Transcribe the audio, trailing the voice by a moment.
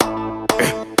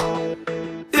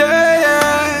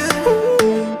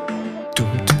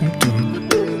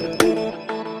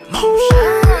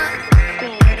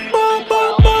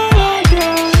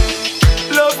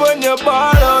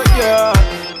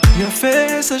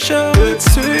show. It's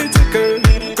sweet, girl.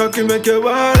 Cocky make you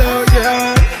wild out,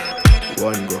 yeah.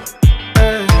 One go.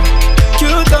 Hey.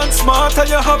 Cute and smart and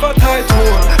you have a tight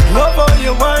hold. Love how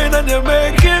you whine and you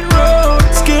make it roll.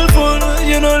 Skillful,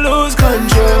 you no lose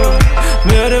control.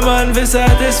 Me a the man fi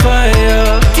satisfy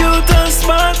ya. Cute and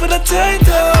smart with a tight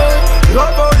hold.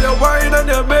 Love how you whine and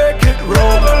you make it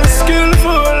roll.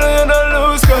 Skillful, you no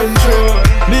lose control.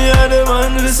 Me a the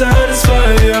man fi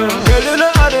satisfy ya. Girl, you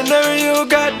know ordinary, you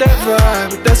got that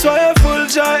vibe. That's why I full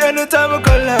joy anytime I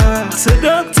collide.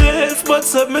 Seductive but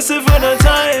submissive when I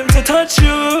time to touch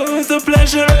you. The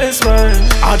pleasure is mine.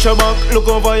 Arch your back, look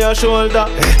over your shoulder.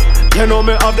 You know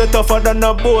me have the tougher than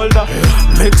a boulder.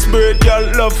 Mixed breed, girl,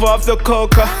 love off the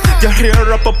coca. Your hair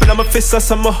wrap up in my fist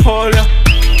as I'm a holder.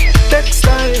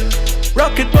 Textile,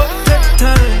 rock it but take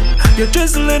time. You're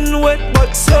drizzling wet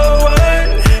but so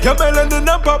wide. Your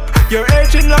melanin a pop. You're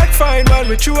aging like fine wine.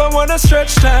 With you I wanna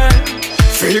stretch time.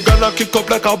 Feel gonna kick up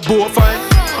like a bovine.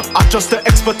 I just the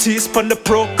expertise pon the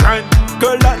pro grind.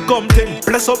 Girl that gum thing,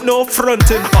 bless up no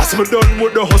fronting. As me done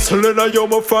with the hustling and you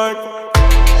my fine.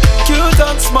 Cute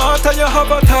and smart and you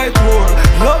have a tight hold.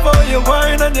 Love how you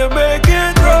whine and you make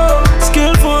it roll.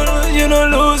 Skillful, you no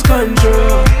lose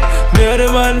control. Me a the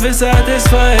man fi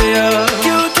satisfy ya.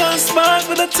 Cute and smart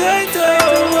with a tight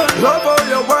hold. Love how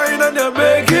you whine and you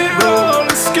make it roll.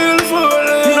 Skillful,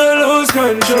 you no lose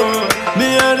control.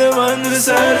 Me a the man fi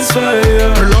satisfy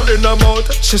ya. Blood in her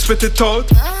mouth, she spit it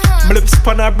out. My lips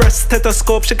on her breast,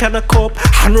 stethoscope, she kinda cope.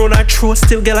 Hand round her throat,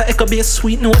 still get like echo be a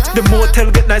sweet note. The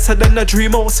motel get nicer than the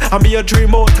dream house. I be a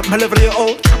dream out, my level you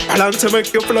out. Plan to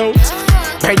make you float.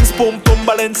 Benz, pump,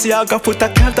 Balenciaga, foot I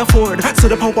can't afford. So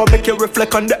the power make you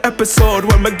reflect on the episode.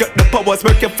 When me get the powers,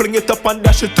 make you fling it up and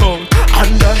dash it out.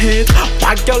 Under heat,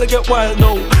 bad girl get wild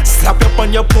now. Slap up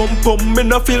on your pum, me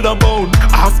no feel the bone.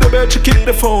 Off the bed, she keep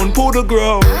the phone, pull the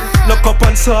ground. Knock up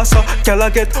and saucer, girl I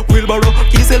get wheelbarrow.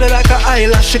 Easily like an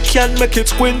eyelash, she can't make it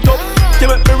squint up. You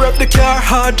make me rev the car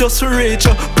hard just to reach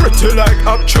her. Pretty like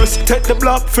actress, take the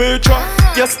black feature.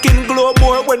 Your skin glow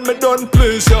more when me done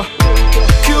please ya.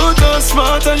 Cute and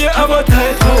smart and you have a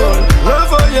tight hold.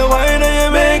 Love how you whine and you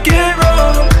make it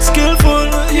roll. Skillful,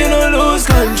 you no lose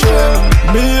control.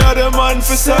 Me a the man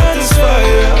for satisfy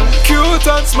ya. Cute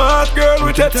and smart girl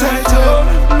with a tight hold.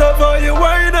 Love how you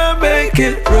whine and make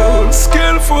it roll.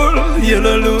 Skillful, you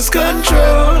no lose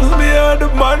control. Me a the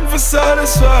man for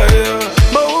satisfy ya.